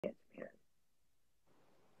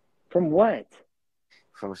From what?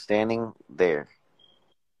 From standing there.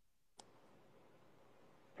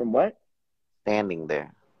 From what? Standing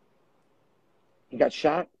there. He got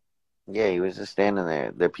shot? Yeah, he was just standing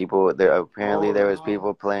there. There apparently there was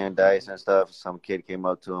people playing dice and stuff. Some kid came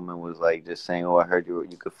up to him and was like just saying, "Oh, I heard you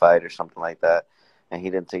could fight" or something like that. And he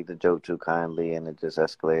didn't take the joke too kindly, and it just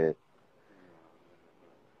escalated.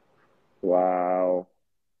 Wow.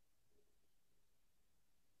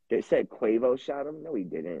 They said Quavo shot him? No, he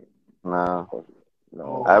didn't. No, Oh,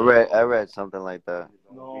 no. I read something like that.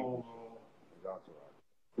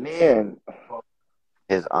 Man.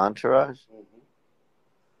 His entourage?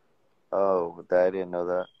 Oh, I didn't know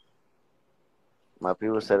that. My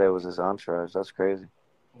people said it was his entourage. That's crazy.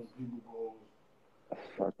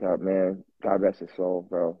 Fucked up, man. God rest his soul,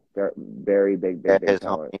 bro. Very big, Yeah, big, big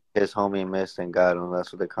talent. his homie missed and got him.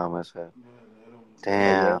 That's what the comments said. Oh,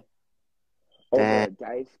 yeah? Damn, Over damn. a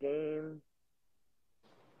dice game?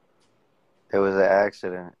 There was an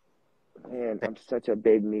accident. Man, I'm such a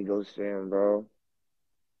big Migos fan, bro.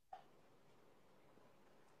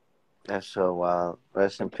 That's so wild.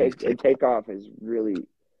 Rest in And peace, take Takeoff. Takeoff is really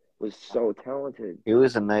was so talented. He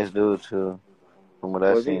was a nice dude too, from what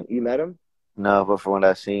I Was he? seen. You met him? No, but from what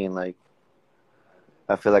I seen, like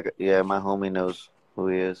I feel like yeah, my homie knows who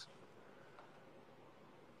he is.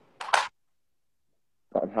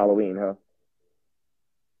 On Halloween, huh?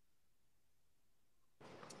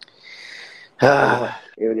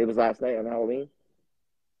 It was last night on Halloween.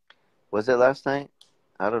 Was it last night?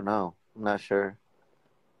 I don't know. I'm not sure.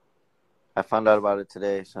 I found out about it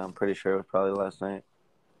today, so I'm pretty sure it was probably last night.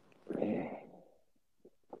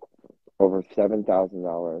 Over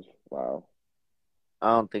 $7,000. Wow. I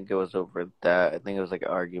don't think it was over that. I think it was like an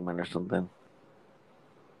argument or something.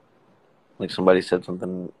 Like somebody said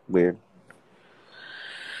something weird.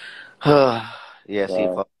 Yeah, see,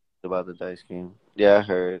 Wow, fuck about the dice game. Yeah, I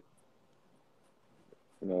heard.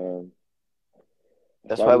 man.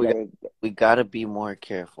 That's That's why why we gotta we gotta be more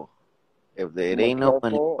careful. If be it more ain't no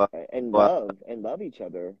money, careful go and love each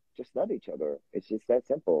other. Just love each other. It's just that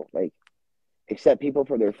simple. Like accept people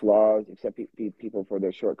for their flaws, accept people for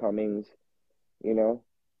their shortcomings. You know.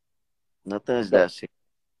 nothing is Don't. that serious.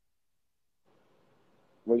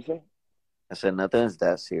 What do you say? I said nothing is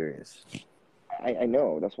that serious. I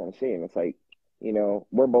know. That's what I'm saying. It's like,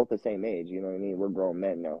 we're both the same age. You know what I mean? We're grown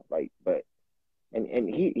men now. Like, but and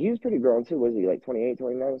he was pretty grown too. Was he like 28,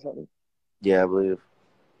 29 or something? Yeah, I believe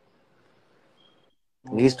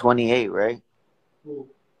he's 28, right?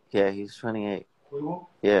 Yeah, he's 28.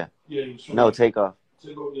 Yeah. No, take off.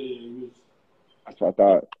 That's what I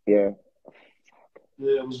thought. Yeah.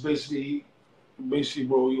 Yeah, it was basically,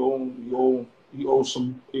 bro. He owed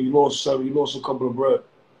some. He lost a couple of bread.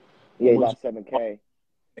 Yeah, he lost 7K.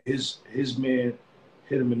 His man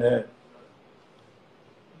hit him in the head.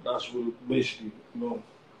 That's what basically,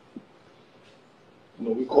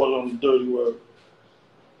 we call him the dirty word.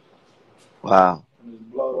 Wow. And his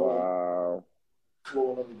blood all Wow. flow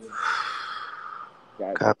and everything.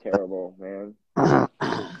 That's God. terrible, man.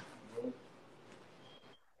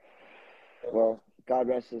 Well, God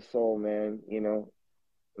rest his soul, man.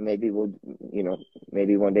 Maybe we'll, you know,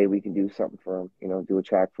 maybe one day we can do something for him. Do a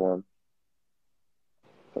track for him,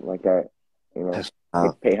 something like that. You know, That's,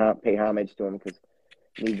 uh, pay homage to him because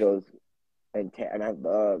Migos and I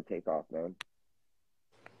love Takeoff, man.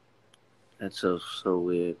 that's so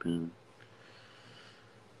weird, man.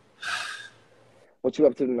 What you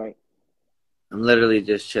up to tonight? I'm literally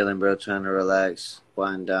just chilling, bro, trying to relax,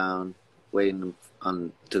 wind down, waiting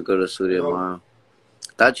on to go to the studio tomorrow.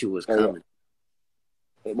 Thought you was Oh yeah. coming.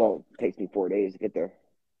 It takes me 4 days to get there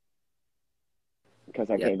because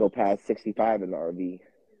I Yeah. can't go past 65 in the RV.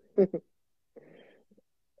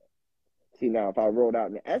 See now, if I rolled out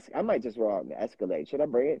in the I might just roll out in the Escalade. Should I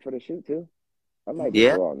bring it for the shoot too? I might just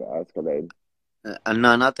Yeah. roll out in the Escalade.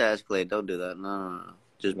 No, not the Escalade. Don't do that. No.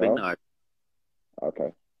 Just bring the No, art.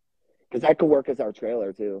 okay, because that could work as our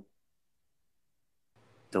trailer too.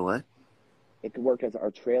 The what? It could work as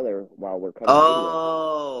our trailer while we're cutting the video.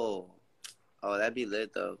 Oh. Oh, that'd be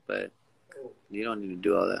lit though, but you don't need to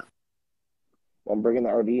do all that. Well, I'm bringing the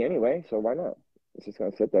RV anyway, so why not? It's just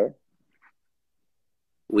gonna sit there.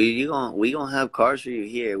 We gonna have cars for you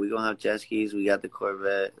here. We gonna have jet skis. We got the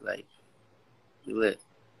Corvette. Like we lit.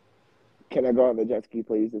 Can I go on the jet ski,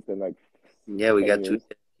 please? It's been like Yeah, we 10 got two years.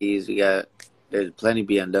 jet skis. There's plenty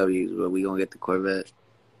BMWs, but we gonna get the Corvette.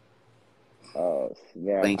 Oh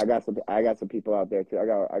snap! Thanks. I got some people out there too. I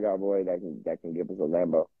got a boy that can give us a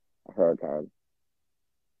Lambo, a Huracan.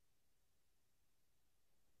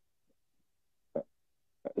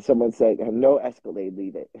 Someone said no Escalade,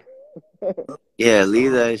 leave it. Yeah,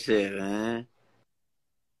 leave that shit, man.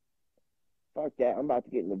 Fuck that. I'm about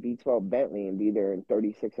to get in the V12 Bentley and be there in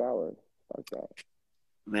 36 hours. Fuck that.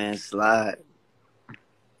 Man, slide.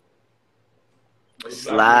 Yeah,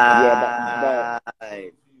 Slide.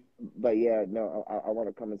 but yeah, no, I want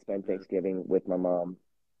to come and spend Thanksgiving with my mom.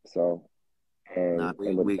 So, Nah,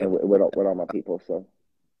 with all my people. So,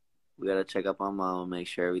 we gotta check up on mom, make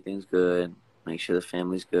sure everything's good, make sure the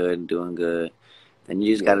family's good and doing good. Then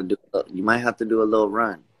you just yeah. gotta do. You might have to do a little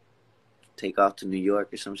run, take off to New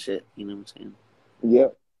York or some shit. You know what I'm saying?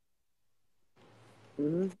 Yep.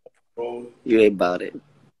 Hmm. You ain't about it.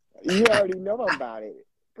 You already know about it.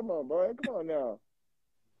 Come on, boy. Come on now.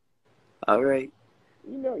 All right.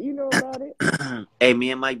 You know about it. Hey,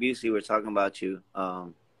 me and Mike Busey were talking about you.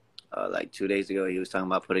 Like 2 days ago, he was talking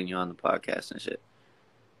about putting you on the podcast and shit.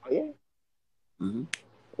 Oh, yeah. Mm-hmm.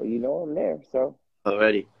 Well, you know I'm there. So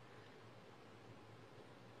Already.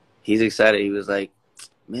 He's excited. He was like,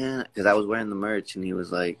 man, because I was wearing the merch, and he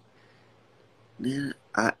was like, man,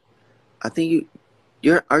 I think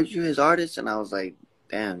aren't you his artist? And I was like,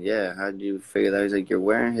 damn, yeah. How did you figure that? He's like, you're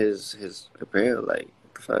wearing his apparel, like,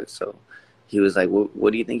 what the fuck? So he was like,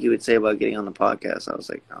 what do you think he would say about getting on the podcast? I was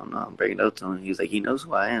like, I don't know. I'm bringing it up to him. He was like, he knows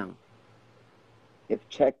who I am. if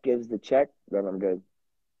check gives the check, then I'm good.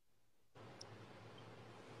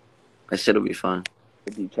 That shit'll be fun.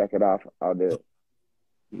 If you check it off, I'll do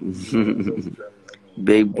it.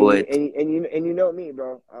 Big boy. And you know me,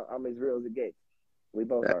 bro. I'm as real as it gets. We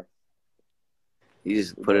both are. You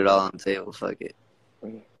just We put it both all are. on the table. Fuck it.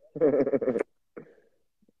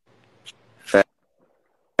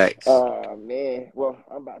 Facts. Man. Well,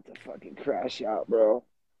 I'm about to fucking crash out, bro.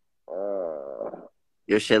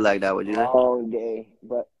 Your shit like that, what'd you say? Long day,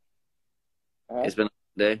 but It's been a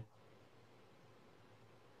long day.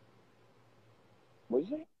 What'd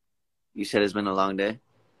you say? You said it's been a long day?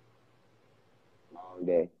 Long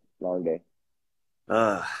day. Long day.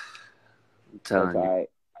 I'm That's telling you.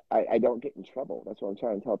 I don't get in trouble. That's what I'm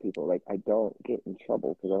trying to tell people. Like, I don't get in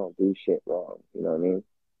trouble because I don't do shit wrong. You know what I mean?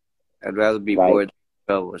 I'd rather be Like, bored than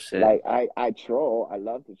trouble. Shit. I troll. I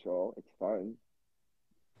love to troll. It's fun.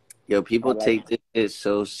 Yo, I people like. take this shit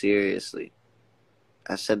so seriously.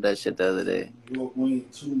 I said that shit the other day.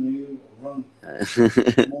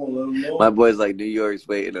 My boy's like, New York's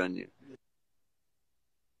waiting on you.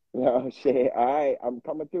 Oh shit! All right, I'm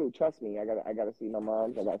coming through. Trust me. I gotta see my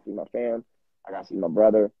mom. I gotta see my fam. I gotta see my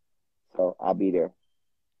brother. So I'll be there.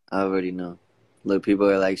 I already know. Look, people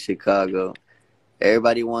are like Chicago.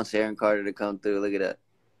 Everybody wants Aaron Carter to come through. Look at that.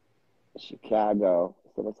 Chicago.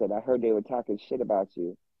 Someone said I heard they were talking shit about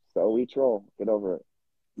you. So we troll. Get over it.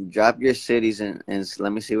 Drop your cities and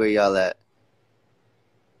let me see where y'all at.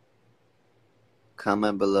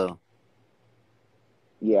 Comment below.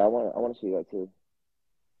 Yeah, I wanna see that too.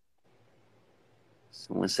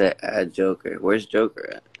 Someone said add Joker. Where's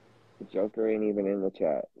Joker at? Joker ain't even in the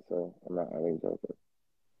chat, so I'm not adding Joker.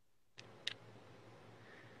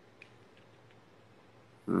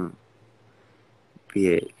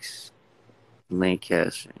 BX.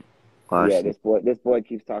 Lancaster. Yeah, Washington. this boy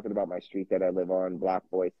keeps talking about my street that I live on, Block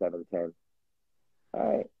Boy 710.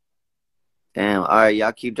 All right. Damn. All right,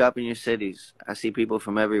 y'all keep dropping your cities. I see people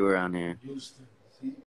from everywhere on here. Houston.